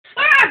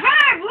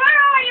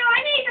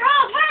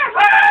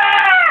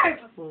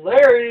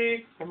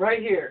right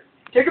here.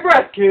 Take a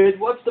breath, kid.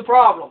 What's the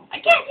problem? I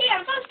can't see.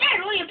 I'm so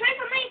scared. Will you pray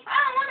for me? I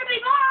don't want to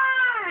be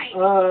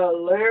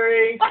blind.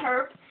 Larry. What,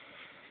 Herb?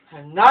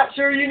 I'm not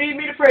sure you need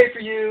me to pray for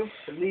you.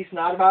 At least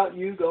not about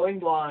you going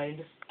blind.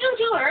 Do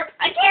too, Herb.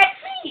 I can't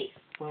see.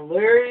 Well,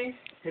 Larry,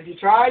 have you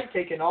tried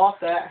taking off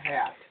that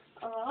hat?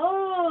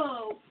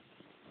 Oh.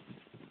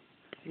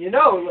 You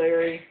know,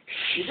 Larry,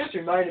 you just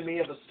reminded me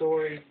of a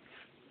story.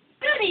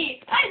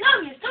 Goody. I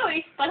love your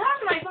story, but how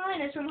can I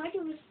find this remind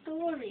you of a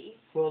story?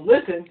 Well,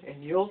 listen,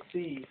 and you'll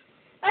see.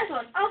 Nice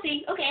one. I'll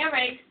see. Okay, I'm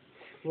ready.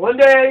 One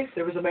day,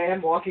 there was a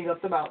man walking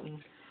up the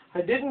mountain.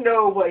 I didn't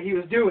know what he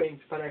was doing,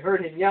 but I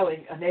heard him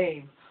yelling a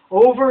name.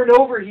 Over and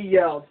over he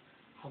yelled.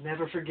 I'll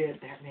never forget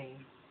that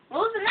name. What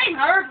was the name,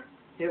 Herb?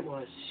 It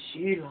was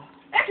Sheila.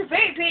 That's a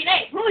very pretty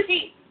name. Who is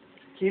he?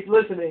 Keep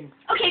listening.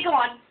 Okay, go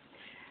on.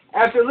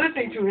 After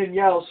listening to him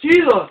yell,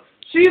 Sheila!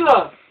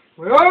 Sheila!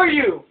 Where are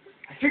you?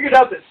 I figured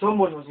out that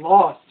someone was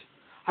lost.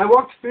 I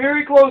walked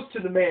very close to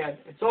the man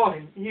and saw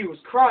him. He was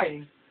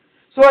crying.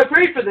 So I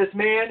prayed for this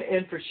man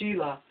and for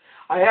Sheila.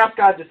 I asked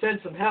God to send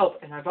some help,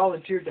 and I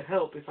volunteered to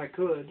help if I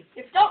could.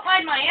 If you don't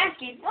mind my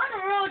asking, what in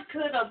the world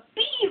could a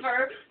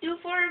beaver do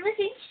for a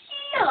missing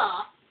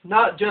Sheila?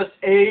 Not just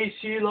a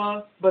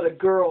Sheila, but a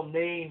girl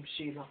named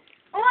Sheila.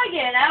 Oh, I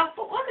get it now,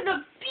 but what could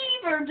a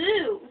beaver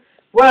do?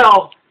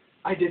 Well,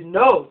 I didn't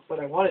know, but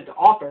I wanted to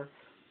offer.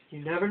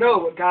 You never know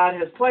what God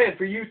has planned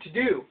for you to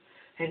do.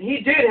 And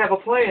he did have a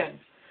plan.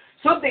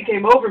 Something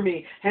came over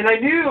me, and I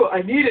knew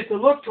I needed to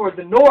look toward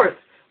the north.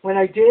 When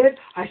I did,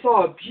 I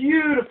saw a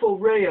beautiful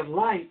ray of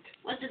light.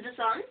 Was it the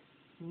sun?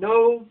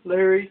 No,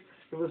 Larry.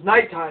 It was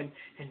nighttime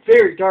and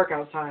very dark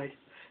outside.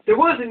 There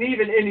wasn't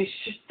even any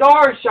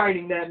stars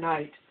shining that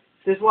night.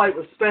 This light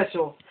was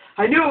special.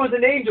 I knew it was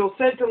an angel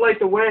sent to light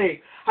the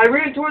way. I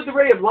ran toward the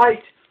ray of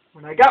light.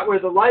 When I got where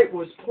the light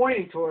was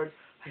pointing toward,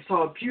 I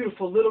saw a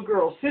beautiful little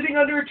girl sitting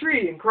under a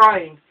tree and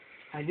crying.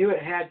 I knew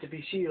it had to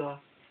be Sheila.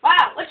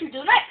 Wow, what'd you do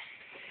next?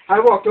 I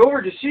walked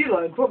over to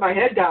Sheila and put my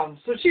head down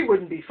so she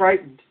wouldn't be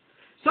frightened.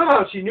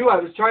 Somehow she knew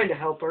I was trying to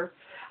help her.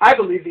 I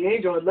believe the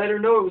angel had let her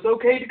know it was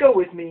okay to go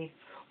with me.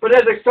 But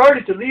as I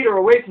started to lead her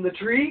away from the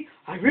tree,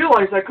 I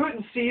realized I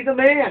couldn't see the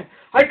man.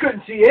 I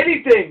couldn't see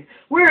anything.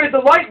 Where had the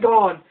light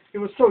gone? It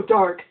was so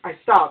dark, I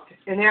stopped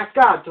and asked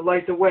God to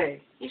light the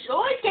way. You should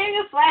always carry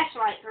a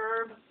flashlight,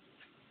 Herb.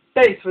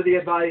 Thanks for the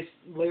advice,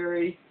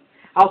 Larry.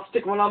 I'll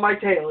stick one on my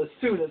tail as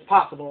soon as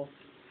possible.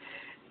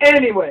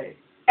 Anyway,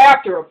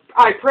 after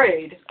I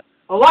prayed,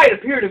 a light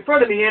appeared in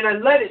front of me and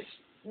it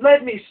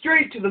led me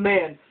straight to the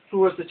man who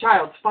was the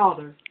child's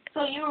father.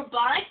 So you were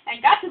blind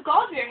and got to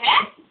go with your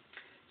hat?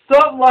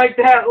 Something like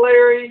that,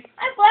 Larry.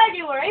 I'm glad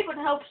you were able to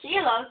help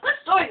Sheila. Good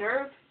story,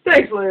 Herb.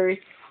 Thanks,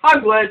 Larry.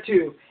 I'm glad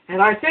too,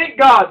 and I thank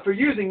God for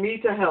using me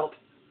to help.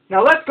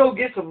 Now let's go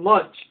get some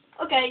lunch.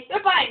 Okay,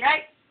 you're fine,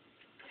 right?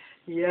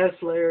 Yes,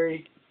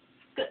 Larry.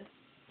 Good.